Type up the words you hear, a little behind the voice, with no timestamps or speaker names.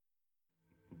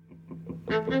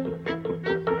Hello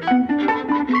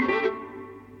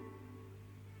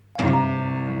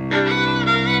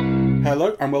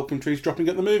and welcome to Eavesdropping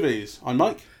at the Movies. I'm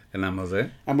Mike. And I'm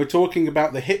Jose. And we're talking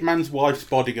about The Hitman's Wife's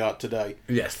Bodyguard today.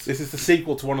 Yes. This is the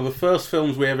sequel to one of the first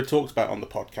films we ever talked about on the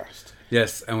podcast.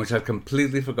 Yes, and which I've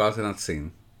completely forgotten I'd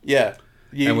seen. Yeah.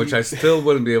 And which I still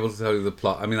wouldn't be able to tell you the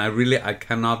plot. I mean, I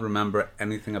cannot remember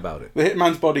anything about it. The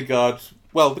Hitman's Bodyguard,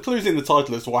 well, the clue's in the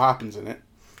title as to what happens in it.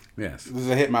 Yes. There's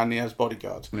a hitman and he has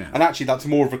bodyguards. Yeah. And actually that's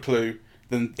more of a clue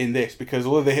than in this, because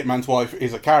although the hitman's wife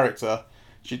is a character,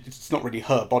 it's not really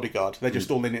her bodyguard. They're just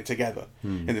all in it together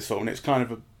in this film. And it's kind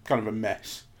of a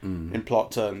mess in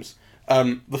plot terms.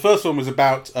 The first one was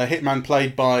about a hitman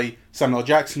played by Samuel L.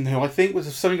 Jackson, who I think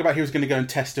was something about he was going to go and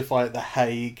testify at The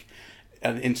Hague,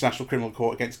 an international criminal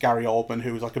court, against Gary Oldman,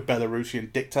 who was like a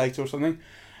Belarusian dictator or something.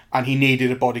 And he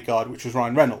needed a bodyguard, which was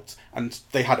Ryan Reynolds. And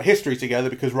they had a history together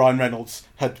because Ryan Reynolds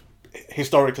had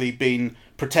historically been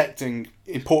protecting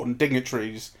important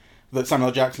dignitaries that Samuel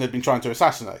L. Jackson had been trying to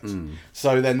assassinate.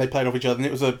 So then they played off each other, and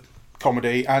it was a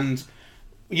comedy. And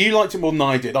you liked it more than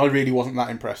I did. I really wasn't that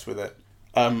impressed with it.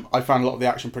 I found a lot of the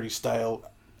action pretty stale.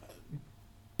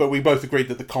 But we both agreed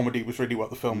that the comedy was really what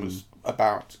the film was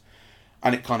about.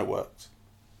 And it kind of worked.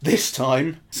 This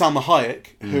time, Salma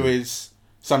Hayek, who is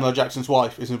Samuel L. Jackson's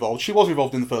wife, is involved. She was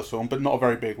involved in the first film, but not a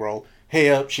very big role.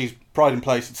 Here, she's pride and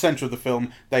place at the centre of the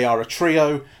film. They are a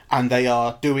trio, and they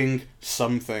are doing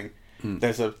something.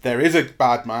 There is a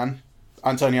bad man.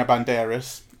 Antonio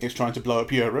Banderas is trying to blow up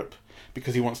Europe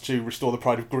because he wants to restore the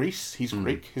pride of Greece. He's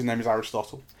Greek. His name is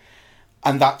Aristotle.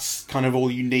 And that's kind of all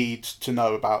you need to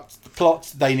know about the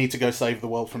plot. They need to go save the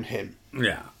world from him.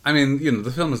 Yeah. I mean,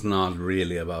 the film is not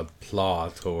really about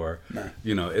plot or,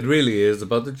 it really is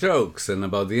about the jokes and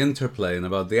about the interplay and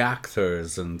about the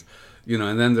actors and,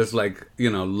 and then there's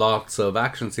lots of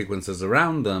action sequences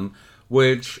around them,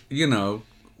 which, you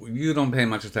don't pay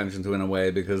much attention to in a way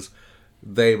because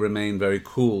they remain very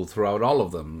cool throughout all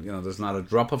of them. There's not a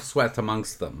drop of sweat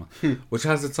amongst them, which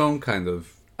has its own kind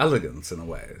of elegance in a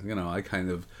way.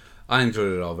 I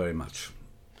enjoyed it all very much.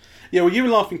 Yeah, well, you were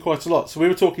laughing quite a lot. So we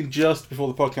were talking just before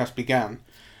the podcast began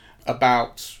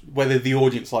about whether the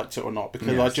audience liked it or not,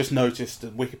 because I just noticed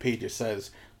that Wikipedia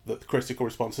says that the critical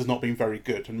response has not been very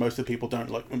good, and most of the people don't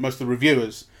like. Most of the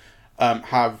reviewers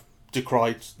have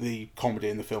decried the comedy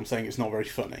in the film, saying it's not very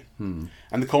funny. And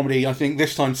the comedy, I think,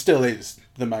 this time still is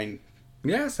the main.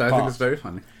 Yes, I think it's very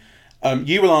funny.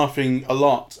 You were laughing a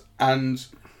lot, and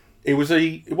it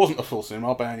wasn't a full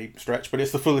cinema by any stretch, but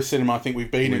it's the fullest cinema I think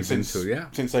we've been in since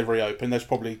they've reopened. There's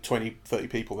probably 20, 30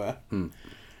 people there. And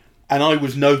I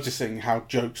was noticing how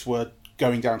jokes were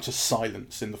going down to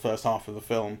silence in the first half of the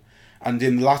film, and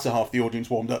in the latter half the audience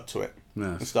warmed up to it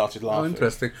and started laughing. Oh,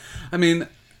 interesting. I mean,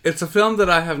 it's a film that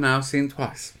I have now seen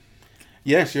twice.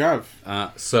 Yes, you have.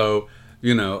 So,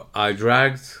 I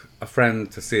dragged a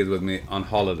friend to see it with me on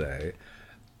holiday.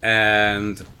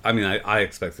 And, I mean, I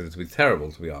expected it to be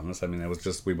terrible, to be honest. I mean, it was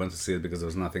just, we went to see it because there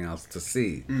was nothing else to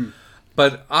see.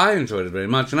 But I enjoyed it very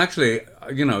much. And actually,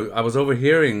 I was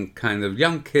overhearing kind of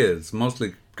young kids,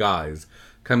 mostly guys,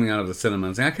 coming out of the cinema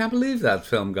and saying, I can't believe that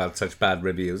film got such bad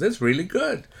reviews. It's really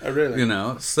good. Oh, really?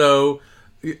 So,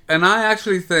 and I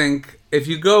actually think if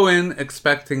you go in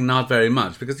expecting not very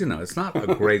much, because, it's not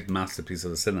a great masterpiece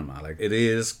of the cinema. Like, it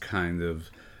is kind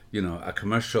of, a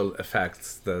commercial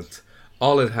effect that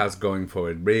all it has going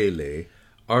for it, really,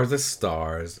 are the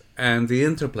stars and the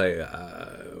interplay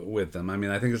with them. I mean,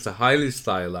 I think it's a highly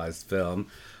stylized film.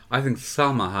 I think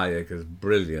Salma Hayek is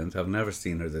brilliant. I've never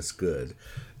seen her this good.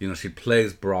 She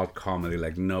plays broad comedy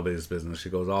like nobody's business.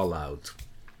 She goes all out.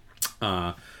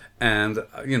 And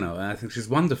I think she's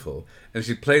wonderful. And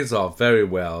she plays off very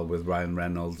well with Ryan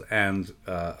Reynolds and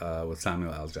with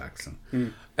Samuel L. Jackson.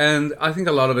 And I think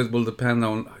a lot of it will depend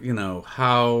on,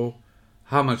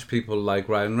 how much people like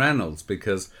Ryan Reynolds,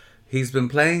 because he's been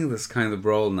playing this kind of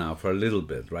role now for a little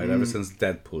bit, right? Ever since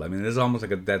Deadpool. I mean, it is almost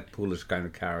like a Deadpoolish kind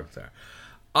of character.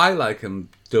 I like him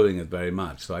doing it very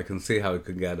much, so I can see how it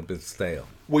could get a bit stale.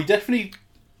 We definitely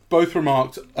both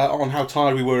remarked on how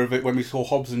tired we were of it when we saw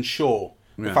Hobbs and Shaw,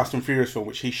 the Fast and Furious film,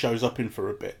 which he shows up in for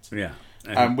a bit. Yeah.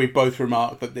 And we both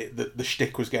remarked that the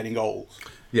shtick was getting old.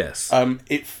 Yes.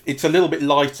 It's a little bit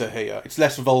lighter here. It's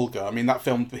less vulgar. I mean, that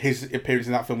film, his appearance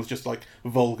in that film was just like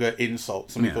vulgar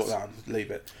insults, and we thought,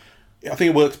 leave it. I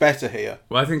think it works better here.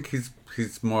 Well, I think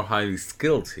he's more highly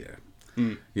skilled here.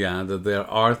 Yeah, that there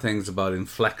are things about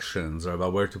inflections or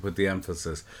about where to put the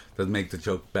emphasis that make the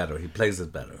joke better. He plays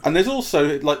it better. And there's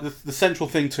also like the central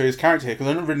thing to his character here, because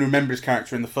I don't really remember his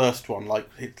character in the first one,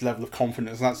 like his level of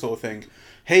confidence and that sort of thing.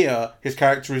 Here, his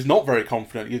character is not very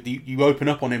confident. You open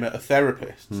up on him at a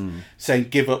therapist, saying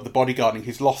give up the bodyguarding.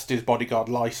 He's lost his bodyguard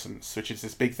license, which is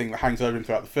this big thing that hangs over him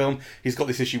throughout the film. He's got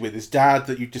this issue with his dad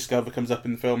that you discover comes up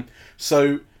in the film.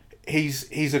 So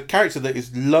he's a character that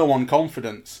is low on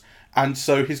confidence, and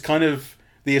so his kind of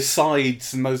the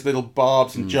asides and those little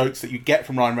barbs and jokes that you get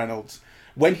from Ryan Reynolds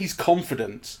when he's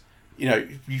confident,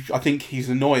 I think he's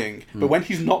annoying. But when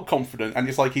he's not confident and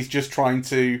it's like he's just trying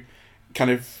to kind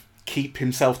of keep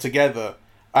himself together,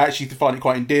 I actually find it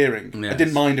quite endearing. Yes. I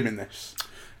didn't mind him in this.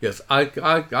 Yes,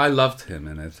 I loved him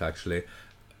in it, actually.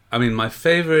 I mean, my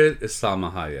favorite is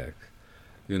Salma Hayek,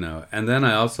 and then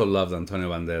I also loved Antonio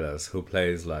Banderas, who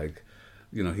plays like,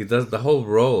 he does, the whole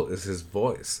role is his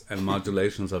voice and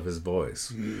modulations of his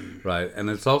voice, right? And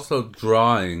it's also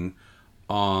drawing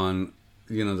on,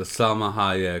 the Salma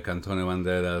Hayek, Antonio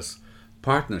Banderas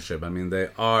partnership. I mean, they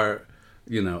are,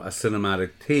 a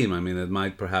cinematic team. I mean, it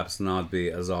might perhaps not be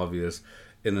as obvious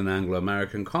in an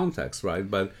Anglo-American context, right?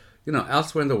 But,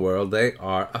 elsewhere in the world, they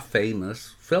are a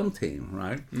famous film team,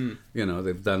 right?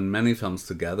 They've done many films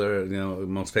together,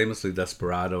 most famously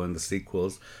Desperado and the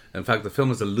sequels. In fact, the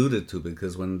film is alluded to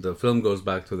because when the film goes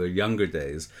back to their younger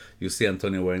days, you see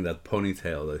Antonio wearing that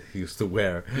ponytail that he used to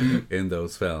wear in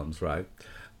those films, right?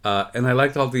 And I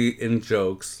liked all the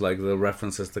in-jokes, like the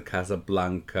references to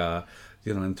Casablanca,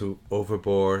 into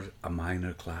Overboard, a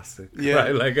minor classic. Yeah.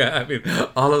 Right? Like, I mean,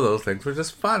 all of those things were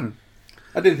just fun.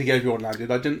 I didn't think everyone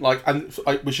landed. I didn't like, and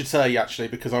we should say actually,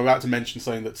 because I'm about to mention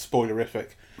something that's spoilerific.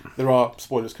 There are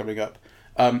spoilers coming up.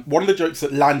 One of the jokes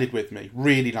that landed with me,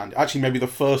 really landed, actually maybe the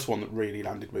first one that really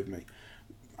landed with me,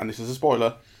 and this is a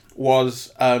spoiler,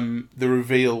 was the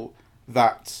reveal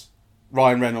that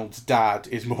Ryan Reynolds' dad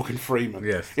is Morgan Freeman.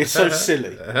 Yes. It's so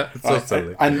silly. So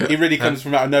silly. And it really comes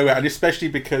from out of nowhere, and especially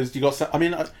because you got... I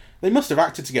mean, they must have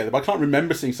acted together, but I can't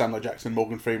remember seeing Samuel L. Jackson and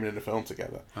Morgan Freeman in a film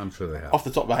together. I'm sure they have. Off the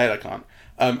top of my head, I can't.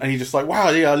 And he's just like,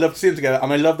 wow, yeah, I love to see them together.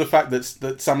 And I love the fact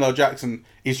that Samuel L. Jackson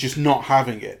is just not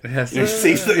having it. Yes. He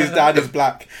sees that his dad is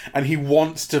black, and he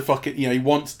wants to he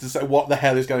wants to say, what the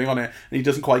hell is going on here? And he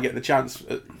doesn't quite get the chance,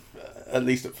 at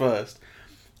least at first.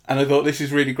 And I thought, this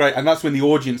is really great. And that's when the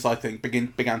audience, I think,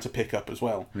 began to pick up as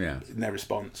well. Yeah. In their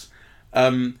response.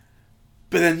 But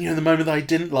then, the moment that I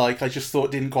didn't like, I just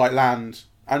thought didn't quite land.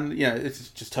 And, it's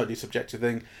just totally subjective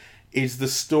thing, is the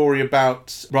story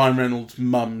about Ryan Reynolds'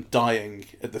 mum dying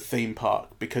at the theme park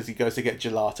because he goes to get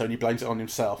gelato and he blames it on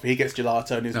himself. He gets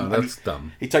gelato and that's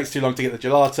dumb. He takes too long to get the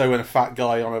gelato and a fat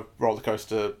guy on a roller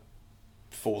coaster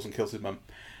falls and kills his mum.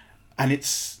 And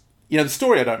it's, the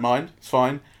story I don't mind, it's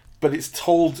fine. But it's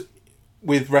told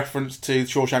with reference to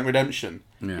Shawshank Redemption.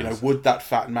 Yes. Would that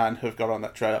fat man have got on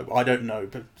that trail? I don't know,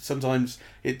 but sometimes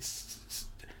it's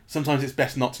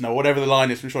best not to know. Whatever the line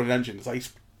is from Shawshank Redemption, it's like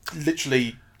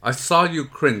literally. I saw you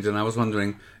cringe, and I was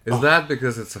wondering, is that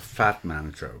because it's a fat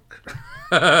man joke?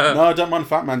 No, I don't mind a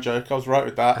fat man joke. I was right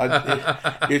with that.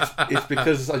 It's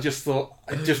because I just thought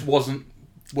it just wasn't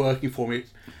working for me.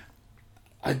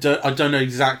 I don't know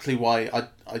exactly why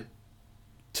I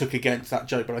took against that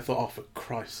joke, but I thought, oh, for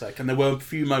Christ's sake. And there were a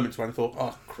few moments when I thought,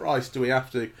 oh, Christ, do we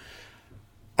have to?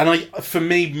 And for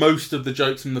me, most of the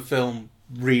jokes in the film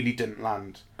really didn't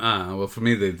land. Well, for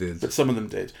me, they did. But some of them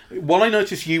did. What I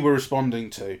noticed you were responding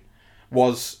to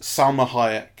was Salma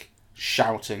Hayek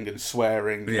shouting and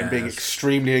swearing and being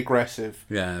extremely aggressive.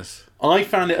 Yes. I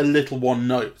found it a little one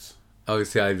note. Oh, you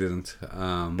see, I didn't.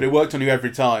 But it worked on you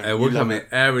every time. It worked on me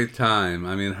every time.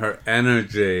 I mean, her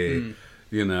energy...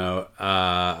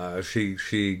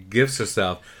 she gives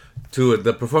herself to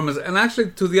the performance and actually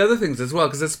to the other things as well,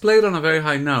 because it's played on a very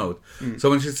high note. So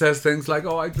when she says things like,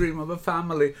 oh, I dream of a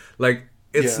family, like,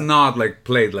 it's not like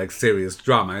played like serious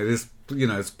drama. It is,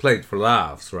 it's played for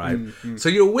laughs, right? So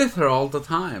you're with her all the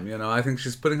time. I think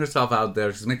she's putting herself out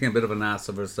there. She's making a bit of an ass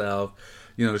of herself.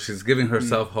 She's giving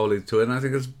herself wholly to it, and I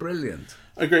think it's brilliant.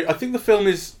 I agree. I think the film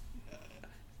it's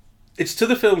to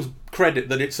the film's credit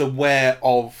that it's aware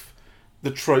of the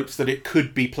tropes that it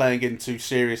could be playing into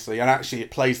seriously, and actually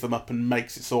it plays them up and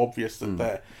makes it so obvious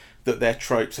that they're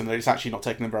tropes and that it's actually not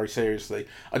taking them very seriously.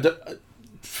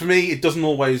 For me, it doesn't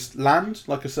always land,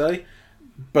 like I say,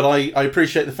 but I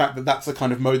appreciate the fact that that's the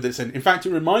kind of mode that it's in. In fact,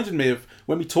 it reminded me of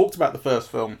when we talked about the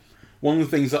first film. One of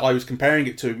the things that I was comparing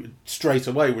it to straight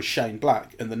away was Shane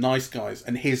Black and The Nice Guys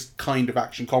and his kind of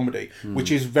action comedy,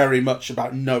 which is very much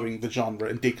about knowing the genre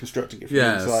and deconstructing it from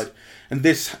the inside. And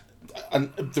this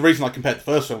and the reason I compared the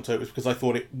first film to it was because I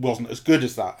thought it wasn't as good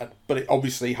as that, but it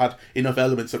obviously had enough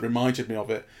elements that reminded me of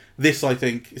it. This, I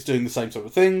think, is doing the same sort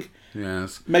of thing.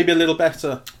 Yes. Maybe a little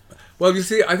better. Well, you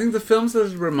see, I think the films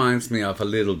that it reminds me of a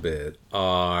little bit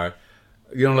are,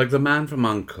 like The Man from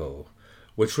U.N.C.L.E.,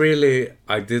 which really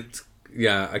I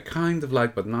kind of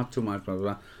like, but not too much, blah,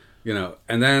 blah, blah.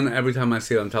 And then every time I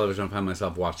see it on television, I find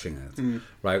myself watching it,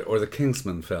 right? Or the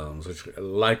Kingsman films, which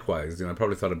likewise, I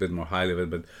probably thought a bit more highly of it,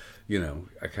 but,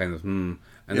 I kind of, And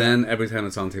then every time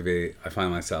it's on TV, I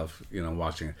find myself,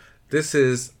 watching it. This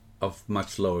is of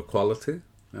much lower quality,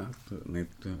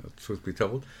 truth be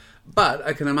told. But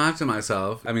I can imagine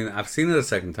myself, I've seen it a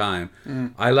second time.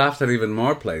 I laughed at even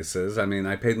more places.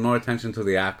 I paid more attention to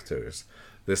the actors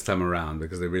this time around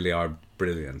because they really are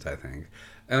brilliant, I think.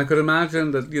 And I could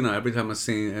imagine that, every time I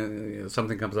see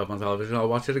something comes up on television, I'll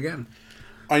watch it again.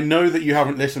 I know that you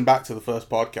haven't listened back to the first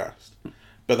podcast,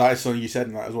 but that is something you said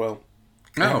in that as well.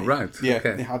 Oh, right. Yeah,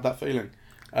 okay. You had that feeling.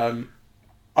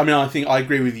 I think I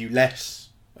agree with you less.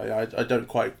 I don't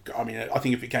quite... I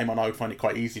think if it came on, I would find it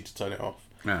quite easy to turn it off.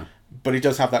 Yeah. But it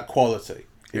does have that quality.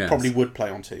 It Yes. probably would play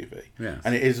on TV. Yes.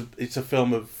 And it's a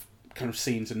film of kind of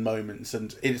scenes and moments,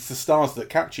 and it's the stars that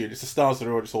capture you. It's the stars that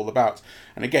are what it's all about.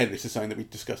 And again, this is something that we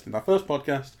discussed in our first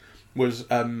podcast, was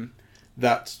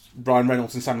that Ryan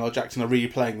Reynolds and Samuel L. Jackson are really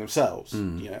playing themselves.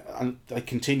 And they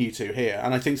continue to here.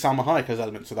 And I think Salma Hayek has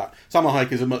elements of that. Salma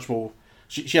Hayek is a much more...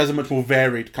 She has a much more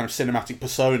varied kind of cinematic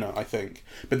persona, I think.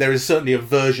 But there is certainly a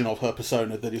version of her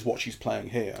persona that is what she's playing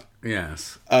here.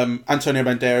 Yes. Antonio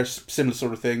Banderas, similar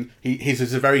sort of thing. His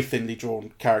is a very thinly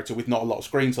drawn character with not a lot of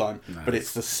screen time, but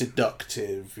it's the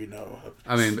seductive,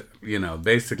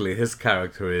 basically his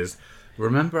character is,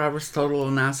 remember Aristotle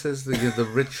Onassis, the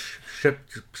rich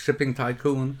shipping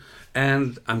tycoon?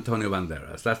 And Antonio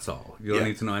Banderas, that's all. You don't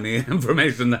need to know any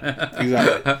information there.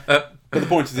 Exactly. But the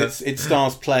point is, it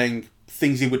stars playing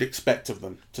things you would expect of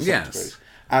them to some degree.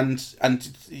 And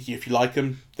if you like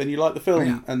them, then you like the film.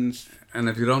 Yeah. And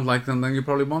if you don't like them, then you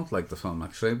probably won't like the film,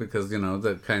 actually, because,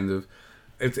 the kind of...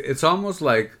 It's almost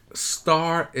like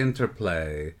star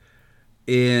interplay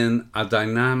in a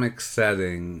dynamic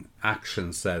setting,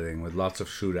 action setting, with lots of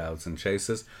shootouts and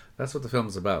chases. That's what the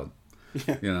film's about.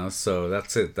 Yeah. So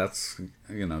that's it. That's,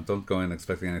 don't go in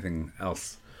expecting anything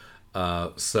else.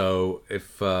 So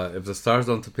if the stars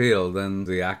don't appeal, then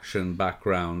the action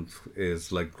background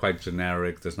is like quite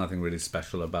generic. There's nothing really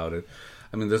special about it.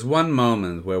 There's one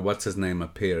moment where what's his name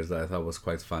appears that I thought was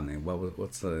quite funny.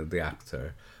 What's the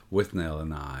actor? Withnail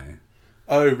and I.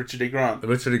 Oh, Richard E. Grant.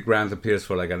 Richard E. Grant appears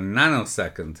for like a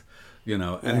nanosecond,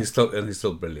 and he's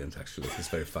still brilliant. Actually, he's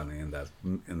very funny in that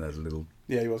little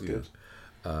he was good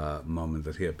moment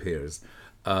that he appears.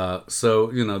 So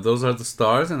those are the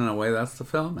stars, and in a way that's the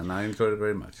film, and I enjoyed it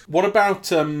very much. What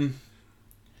about I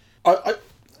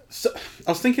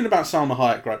was thinking about Salma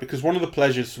Hayek, right? Because one of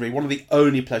the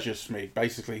only pleasures for me,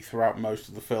 basically throughout most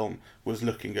of the film, was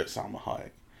looking at Salma Hayek.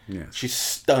 Yes. She's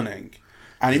stunning,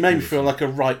 and it made me feel like a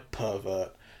right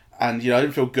pervert. And I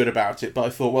didn't feel good about it, but I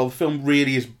thought, well, the film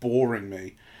really is boring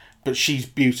me, but she's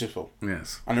beautiful.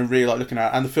 Yes. And I really like looking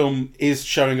at it. And the film is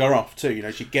showing her off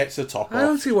too. She gets her top off. I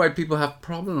don't see why people have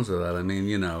problems with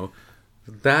that.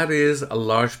 That is a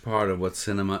large part of what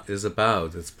cinema is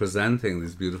about. It's presenting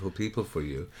these beautiful people for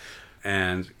you.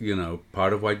 And,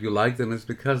 part of why you like them is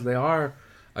because they are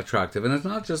attractive. And it's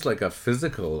not just like a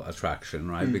physical attraction,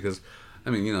 right? Because,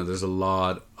 there's a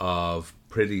lot of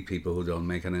pretty people who don't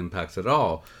make an impact at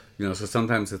all. So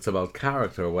sometimes it's about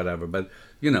character or whatever. But,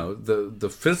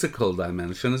 the physical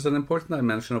dimension is an important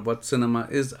dimension of what cinema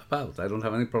is about. I don't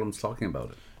have any problems talking about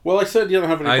it. Well, I certainly don't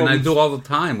have any problems. And I do all the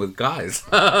time with guys.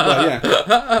 Well, yeah.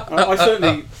 I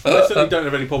certainly don't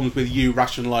have any problems with you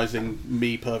rationalising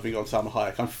me perving on Salma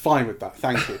Hayek. I'm fine with that.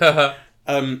 Thank you.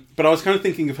 But I was kind of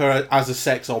thinking of her as a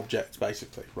sex object,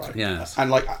 basically, right? Yes.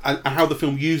 And and how the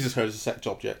film uses her as a sex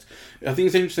object. I think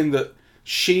it's interesting that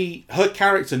her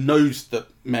character knows that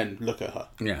men look at her.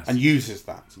 Yes. And uses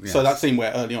that. Yes. So that scene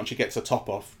where early on she gets her top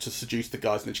off to seduce the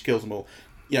guys and then she kills them all.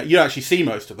 Yeah, you don't actually see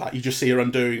most of that. You just see her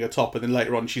undoing her top, and then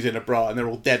later on she's in a bra and they're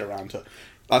all dead around her.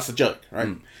 That's the joke,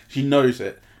 right? She knows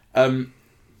it. But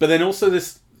then also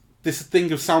this thing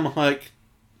of Salma Hayek,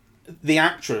 the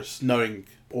actress, knowing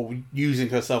or using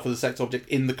herself as a sex object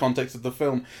in the context of the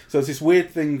film. So it's this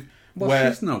weird thing where...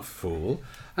 she's no fool.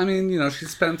 She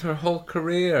spent her whole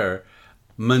career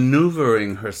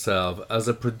maneuvering herself as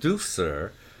a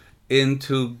producer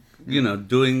into,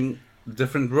 doing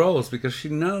different roles, because she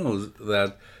knows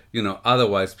that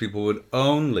otherwise people would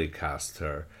only cast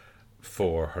her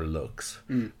for her looks,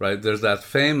 right? There's that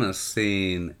famous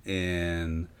scene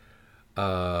in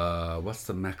what's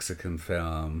the Mexican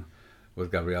film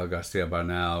with Gabriel Garcia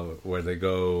Bernal, where they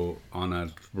go on a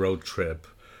road trip,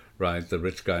 right? The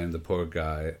rich guy and the poor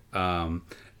guy.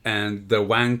 And they're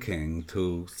wanking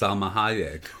to Salma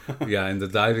Hayek, yeah, in the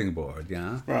diving board,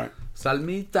 yeah? Right.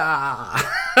 Salmita!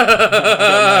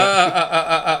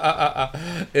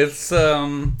 It's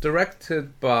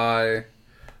directed by,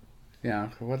 yeah,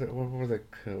 what were they?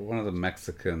 One of the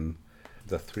Mexican,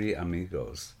 the Three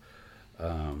Amigos.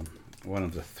 One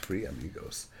of the Three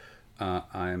Amigos.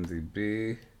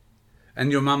 IMDb.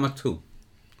 And Your Mama Too.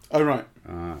 Oh, right.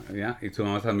 Yeah, Y Tu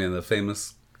Mama También, the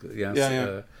famous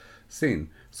scene.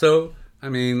 So, I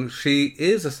mean, she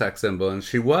is a sex symbol, and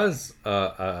she was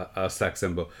a sex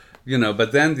symbol, you know.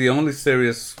 But then the only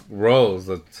serious roles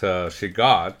that she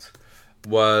got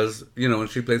was, you know, when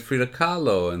she played Frida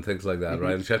Kahlo and things like that,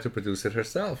 right? And she had to produce it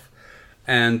herself.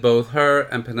 And both her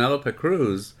and Penelope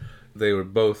Cruz, they were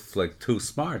both like too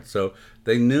smart, so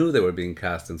they knew they were being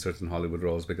cast in certain Hollywood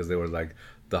roles because they were like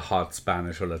the hot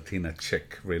Spanish or Latina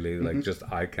chick, really, like just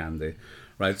eye candy,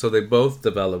 right? So they both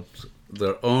developed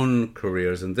their own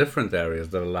careers in different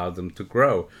areas that allowed them to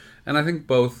grow. And I think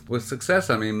both with success.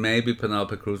 I mean, maybe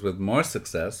Penelope Cruz with more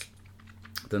success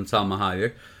than Salma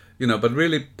Hayek, you know, but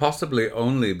really possibly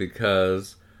only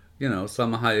because, you know,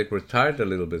 Salma Hayek retired a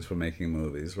little bit from making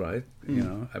movies, right? You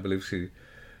know, I believe she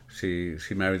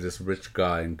married this rich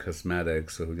guy in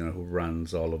cosmetics who, you know, who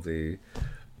runs all of the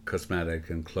cosmetic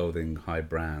and clothing high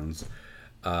brands,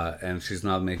 and she's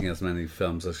not making as many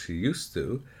films as she used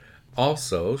to.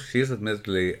 Also, she's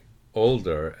admittedly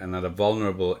older and at a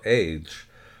vulnerable age.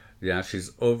 Yeah,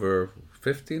 she's over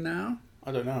 50 now.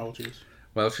 I don't know how old she is.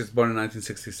 Well, she's born in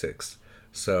 1966,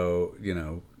 so, you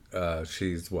know,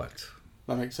 she's what?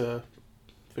 That makes her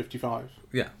 55.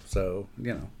 Yeah, so,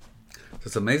 you know. So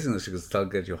it's amazing that she can still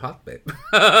get you hot, babe.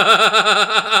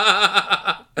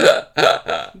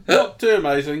 Not too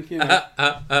amazing, you know.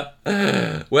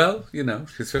 Well, you know,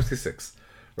 she's 56,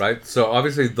 right? So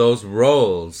obviously those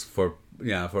roles for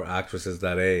actresses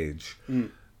that age,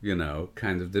 you know,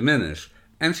 kind of diminish.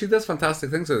 And she does fantastic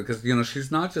things with it because, you know,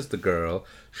 she's not just the girl.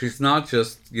 She's not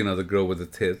just, you know, the girl with the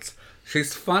tits.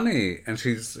 She's funny, and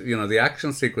she's, you know, the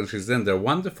action sequence she's in, they're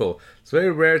wonderful. It's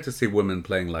very rare to see women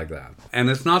playing like that. And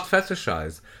it's not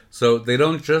fetishized. So they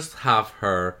don't just have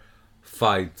her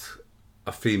fight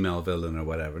a female villain or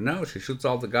whatever. No, she shoots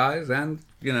all the guys and,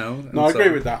 you know... No, I agree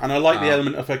with that. And I like the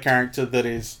element of her character that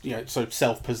is, you know, so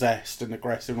self-possessed and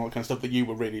aggressive and all that kind of stuff that you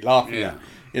were really laughing at.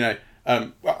 You know,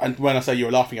 and when I say you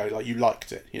were laughing at it, like, you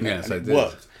liked it, you know, yes, and I it did.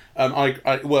 worked.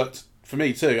 It worked for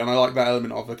me too, and I like that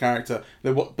element of her character.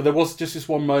 But there was just this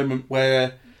one moment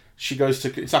where she goes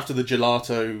to... It's after the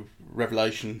gelato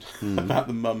revelation about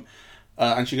the mum.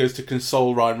 And she goes to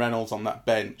console Ryan Reynolds on that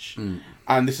bench.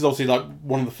 And this is obviously like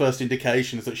one of the first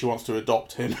indications that she wants to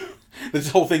adopt him. There's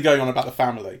this whole thing going on about the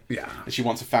family. Yeah. And she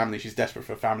wants a family. She's desperate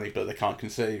for a family, but they can't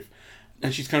conceive.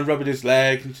 And she's kind of rubbing his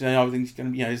leg, and, you know, everything's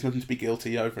going to, you know, there's nothing to be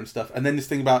guilty over and stuff. And then this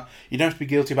thing about, you don't have to be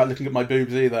guilty about looking at my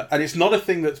boobs either. And it's not a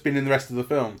thing that's been in the rest of the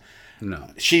film. No.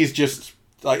 She's just,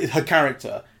 like, her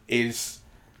character is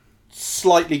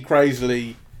slightly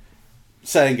crazily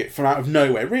saying it from out of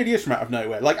nowhere. It really is from out of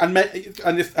nowhere. Like,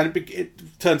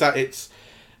 it turns out it's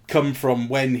come from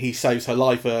when he saves her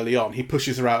life early on. He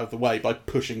pushes her out of the way by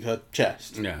pushing her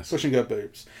chest, pushing her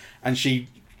boobs, and she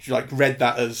like read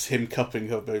that as him cupping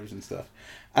her boobs and stuff.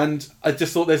 And I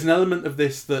just thought there's an element of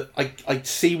this that I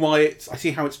see I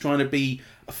see how it's trying to be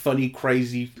a funny,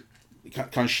 crazy kind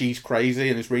of she's crazy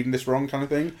and is reading this wrong kind of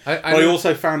thing. I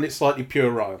also found it slightly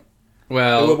puerile.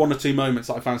 Well, there were one or two moments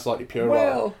that I found slightly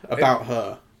puerile about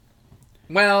her.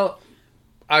 Well,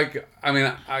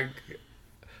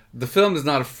 the film is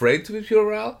not afraid to be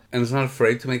puerile and is not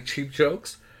afraid to make cheap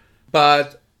jokes,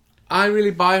 but I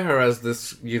really buy her as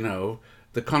this, you know,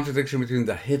 the contradiction between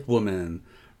the hit woman,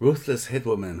 ruthless hit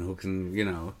woman who can, you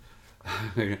know,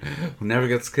 who never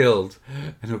gets killed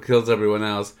and who kills everyone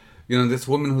else. You know, this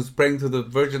woman who's praying to the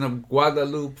Virgin of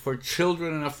Guadalupe for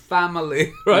children and a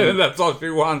family, right? And that's all she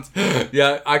wants.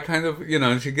 Yeah, I kind of, you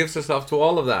know, and she gives herself to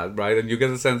all of that, right? And you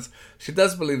get a sense she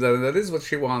does believe that, and that is what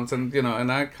she wants. And, you know,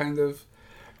 and I kind of...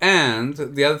 And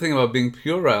the other thing about being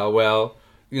puerile, well,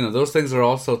 you know, those things are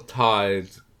also tied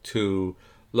to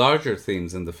larger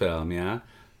themes in the film, yeah?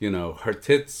 You know, her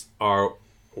tits are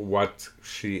what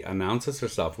she announces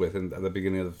herself with at the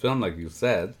beginning of the film, like you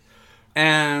said.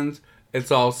 And it's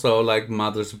also like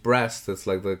mother's breast. It's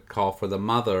like the call for the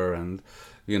mother, and,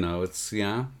 you know, it's,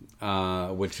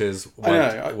 which is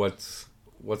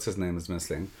what's his name is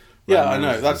missing. Yeah, Ryan I know.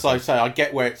 Reynolds That's is like I say. I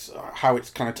get where it's how it's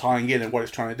kind of tying in and what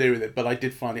it's trying to do with it, but I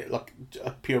did find it like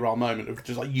a puerile moment of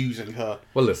just like using her.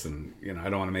 Well, listen, I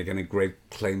don't want to make any great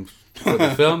claims for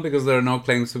the film because there are no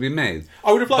claims to be made.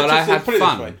 I would have liked But to I see, had put it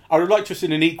fun. this way. I would have liked to have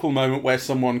seen an equal moment where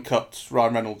someone cut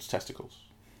Ryan Reynolds' testicles.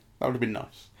 That would have been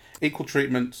nice. Equal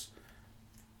treatment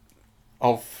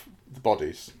of the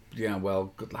bodies. Yeah,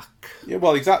 well, good luck. Yeah,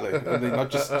 well, exactly. I mean, I'm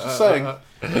just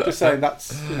saying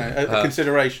that's a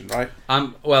consideration, right?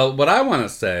 Well, what I want to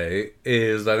say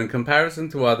is that in comparison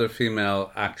to other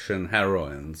female action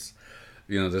heroines,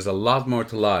 there's a lot more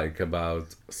to like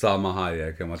about Salma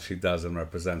Hayek and what she does and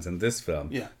represents in this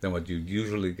film than what you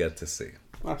usually get to see.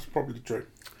 That's probably true.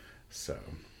 So,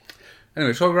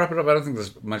 anyway, shall we wrap it up? I don't think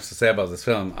there's much to say about this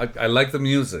film. I like the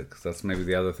music. That's maybe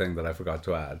the other thing that I forgot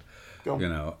to add.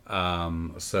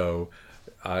 So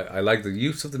I like the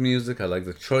use of the music. I like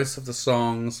the choice of the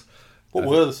songs. What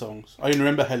were the songs? I only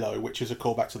remember "Hello," which is a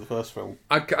callback to the first film.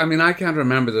 I mean, I can't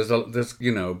remember. There's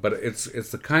but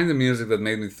it's the kind of music that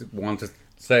made me want to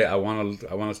say I want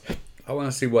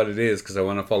to see what it is because I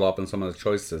want to follow up on some of the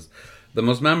choices. The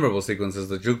most memorable sequence is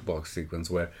the jukebox sequence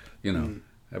where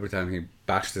every time he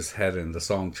bashed his head in, the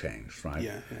song changed, right?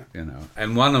 Yeah.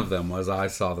 And one of them was "I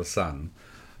Saw the Sun."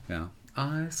 Yeah.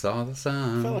 I saw the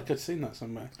sun. I felt like I'd seen that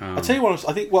somewhere. I'll tell you what,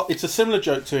 I think, it's a similar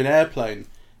joke to in Airplane,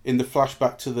 in the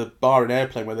flashback to the bar in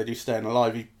Airplane where they do Staying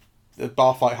Alive. The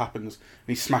bar fight happens, and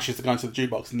he smashes the guy into the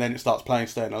jukebox, and then it starts playing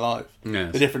Staying Alive.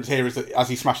 Yes. The difference here is that as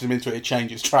he smashes him into it, it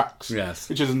changes tracks. Yes.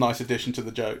 Which is a nice addition to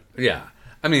the joke. Yeah.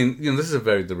 I mean, this is a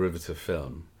very derivative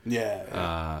film.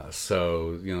 Yeah.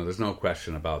 So, there's no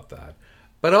question about that.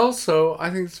 But also, I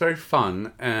think it's very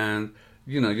fun, and...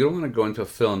 you don't want to go into a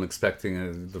film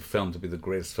expecting the film to be the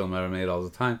greatest film ever made all the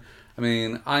time. I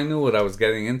mean, I knew what I was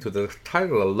getting into. The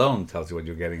title alone tells you what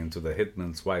you're getting into. The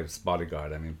Hitman's Wife's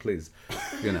Bodyguard. I mean, please,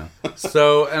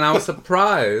 So, and I was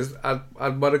surprised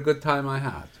at what a good time I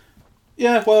had.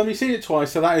 Yeah, well, you've seen it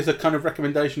twice, so that is a kind of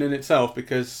recommendation in itself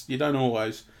because you don't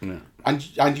always. Yeah.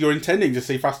 And you're intending to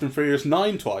see Fast and Furious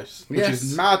 9 twice, which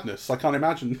is madness. I can't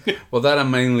imagine. Well, that I'm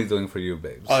mainly doing for you,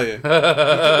 babes. Oh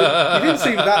yeah. You didn't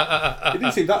seem that. You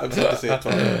didn't seem that upset to see it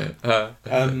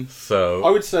twice. So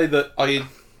I would say that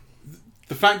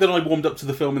the fact that I warmed up to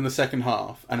the film in the second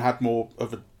half and had more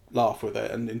of a laugh with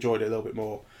it and enjoyed it a little bit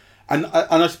more, and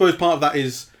I suppose part of that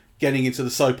is getting into the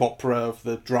soap opera of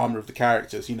the drama of the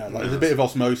characters, there's a bit of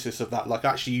osmosis of that. Like,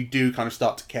 actually, you do kind of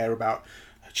start to care about.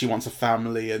 She wants a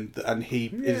family, and he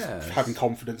is having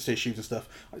confidence issues and stuff.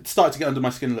 It started to get under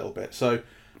my skin a little bit. So,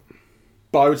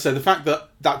 but I would say the fact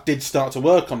that did start to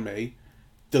work on me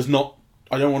does not.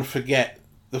 I don't want to forget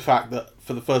the fact that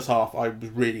for the first half I was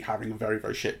really having a very,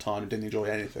 very shit time and didn't enjoy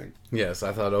anything. Yes,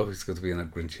 I thought, he's going to be in a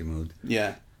grinchy mood.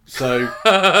 Yeah. So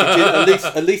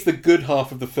at least the good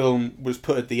half of the film was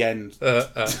put at the end, So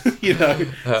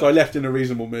I left in a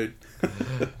reasonable mood.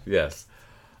 Yes.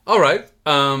 All right.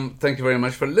 Thank you very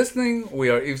much for listening. We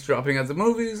are eavesdropping at the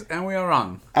movies, and we are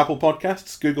on Apple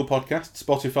Podcasts, Google Podcasts,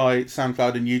 Spotify,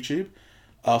 SoundCloud, and YouTube.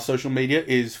 Our social media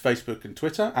is Facebook and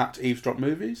Twitter at Eavesdrop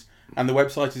Movies, and the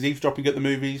website is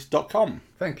eavesdroppingatthemovies.com.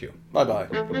 Thank you. Bye bye.